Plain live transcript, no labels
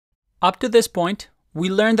Up to this point, we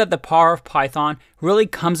learned that the power of Python really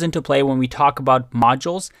comes into play when we talk about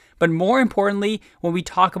modules, but more importantly, when we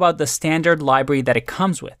talk about the standard library that it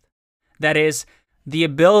comes with. That is, the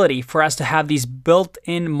ability for us to have these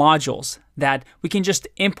built-in modules that we can just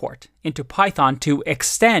import into Python to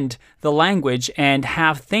extend the language and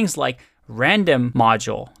have things like random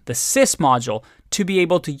module, the sys module, to be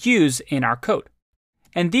able to use in our code.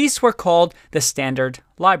 And these were called the standard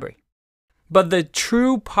library. But the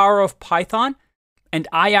true power of Python, and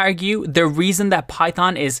I argue the reason that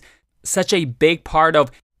Python is such a big part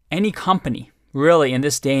of any company really in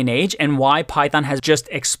this day and age, and why Python has just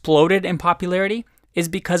exploded in popularity, is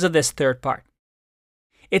because of this third part.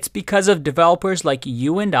 It's because of developers like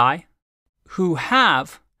you and I who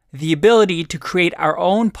have the ability to create our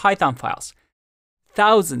own Python files,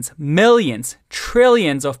 thousands, millions,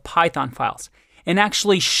 trillions of Python files, and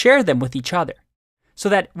actually share them with each other so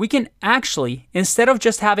that we can actually, instead of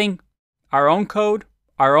just having our own code,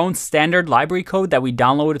 our own standard library code that we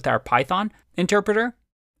download with our Python interpreter,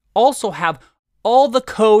 also have all the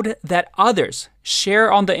code that others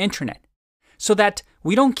share on the internet so that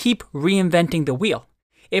we don't keep reinventing the wheel.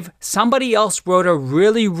 If somebody else wrote a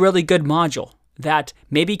really, really good module that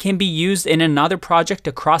maybe can be used in another project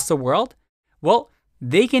across the world, well,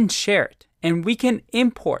 they can share it and we can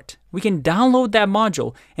download that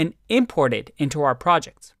module and import it into our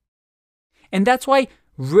projects. And that's why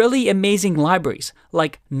really amazing libraries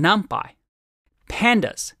like NumPy,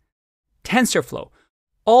 Pandas, TensorFlow,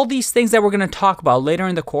 all these things that we're going to talk about later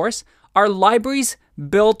in the course are libraries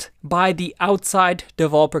built by the outside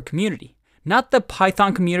developer community. Not the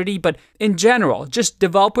Python community, but in general, just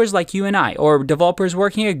developers like you and I, or developers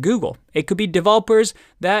working at Google. It could be developers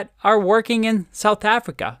that are working in South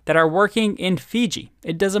Africa, that are working in Fiji.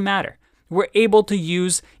 It doesn't matter. We're able to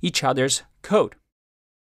use each other's code.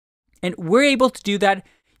 And we're able to do that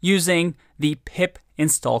using the pip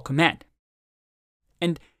install command.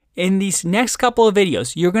 And in these next couple of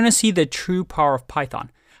videos, you're going to see the true power of Python,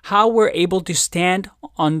 how we're able to stand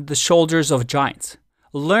on the shoulders of giants.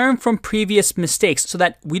 Learn from previous mistakes so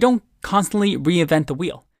that we don't constantly reinvent the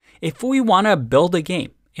wheel. If we want to build a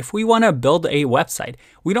game, if we want to build a website,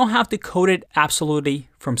 we don't have to code it absolutely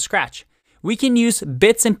from scratch. We can use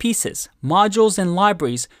bits and pieces, modules and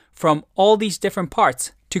libraries from all these different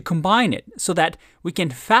parts to combine it so that we can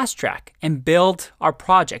fast track and build our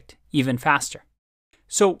project even faster.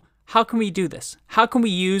 So how can we do this? How can we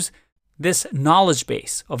use this knowledge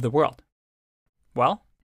base of the world? Well,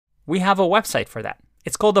 we have a website for that.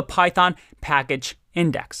 It's called the Python Package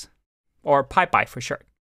Index, or PyPy for short.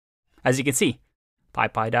 As you can see,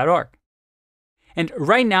 pypy.org. And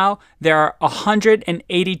right now, there are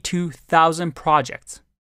 182,000 projects,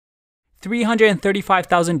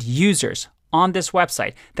 335,000 users on this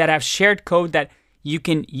website that have shared code that you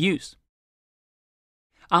can use.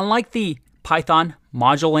 Unlike the Python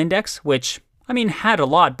Module Index, which, had a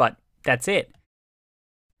lot, but that's it.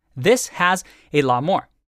 This has a lot more.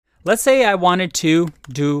 Let's say I wanted to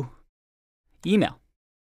do email.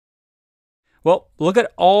 Well, look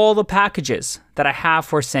at all the packages that I have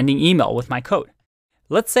for sending email with my code.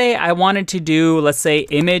 Let's say I wanted to do,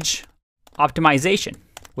 image optimization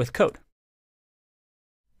with code.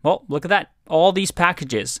 Well, look at that. All these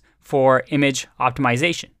packages for image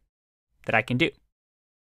optimization that I can do.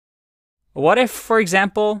 What if, for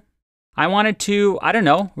example, I wanted to,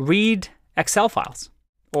 read Excel files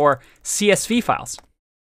or CSV files?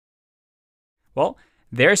 Well,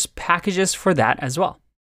 there's packages for that as well.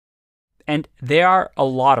 And there are a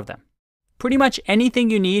lot of them. Pretty much anything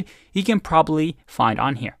you need, you can probably find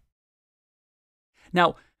on here.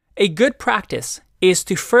 Now, a good practice is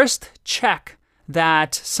to first check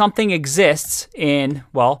that something exists in,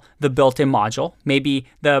 the built-in module. Maybe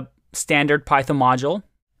the standard Python module,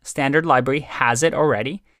 standard library has it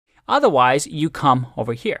already. Otherwise, you come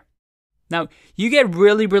over here. Now, you get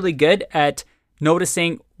really, really good at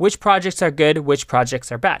noticing which projects are good, which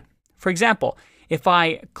projects are bad. For example, if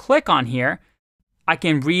I click on here, I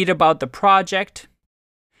can read about the project.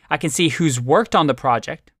 I can see who's worked on the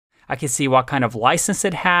project. I can see what kind of license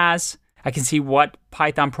it has. I can see what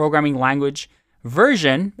Python programming language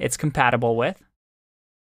version it's compatible with.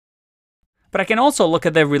 But I can also look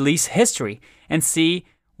at the release history and see,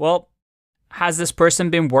 has this person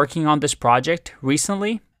been working on this project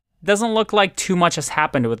recently? Doesn't look like too much has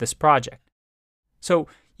happened with this project. So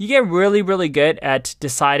you get really, really good at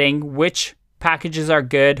deciding which packages are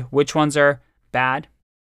good, which ones are bad.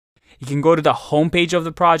 You can go to the homepage of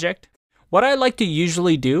the project. What I like to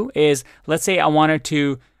usually do is, let's say I wanted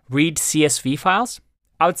to read CSV files.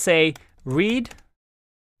 I would say read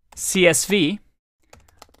CSV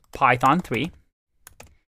Python 3.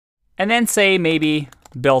 and then say maybe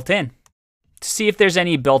built-in to see if there's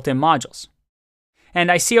any built-in modules.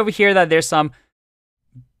 And I see over here that there's some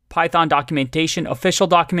Python documentation, official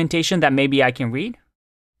documentation that maybe I can read.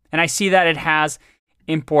 And I see that it has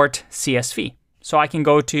import CSV. So I can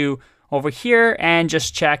go to over here and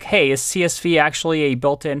just check, hey, is CSV actually a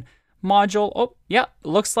built-in module? Oh, yeah,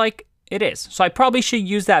 looks like it is. So I probably should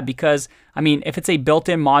use that because, I mean, if it's a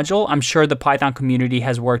built-in module, I'm sure the Python community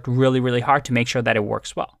has worked really, really hard to make sure that it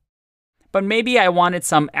works well. But maybe I wanted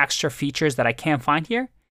some extra features that I can't find here.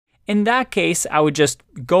 In that case, I would just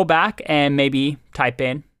go back and maybe type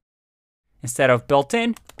in, instead of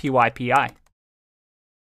built-in, PyPI.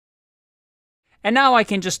 And now I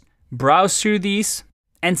can just browse through these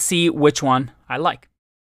and see which one I like.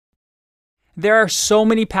 There are so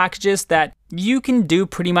many packages that you can do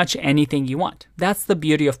pretty much anything you want. That's the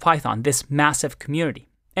beauty of Python, this massive community.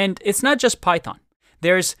 And it's not just Python.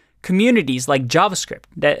 There's communities like JavaScript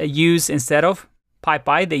that use, instead of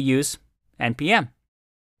PyPI, they use NPM.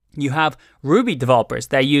 You have Ruby developers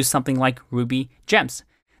that use something like Ruby Gems.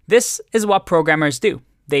 This is what programmers do.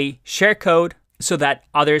 They share code so that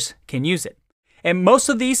others can use it. And most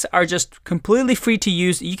of these are just completely free to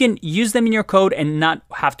use. You can use them in your code and not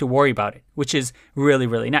have to worry about it, which is really,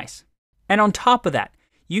 really nice. And on top of that,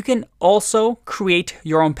 you can also create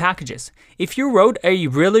your own packages. If you wrote a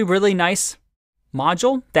really, really nice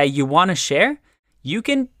module that you want to share, you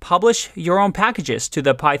can publish your own packages to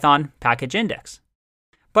the Python package index.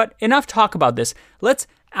 But enough talk about this. Let's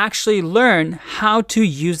actually learn how to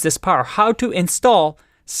use this power, how to install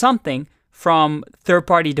something from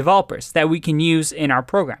third-party developers that we can use in our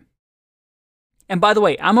program. And by the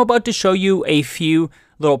way, I'm about to show you a few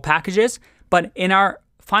little packages, but in our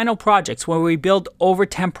final projects, when we build over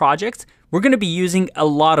 10 projects, we're going to be using a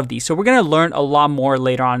lot of these. So we're going to learn a lot more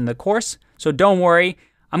later on in the course. So don't worry,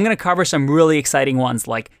 I'm going to cover some really exciting ones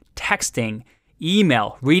like texting,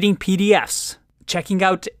 email, reading PDFs, checking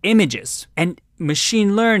out images, and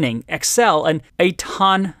machine learning, Excel, and a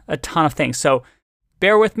ton of things. So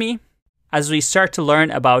bear with me as we start to learn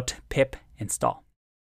about pip install.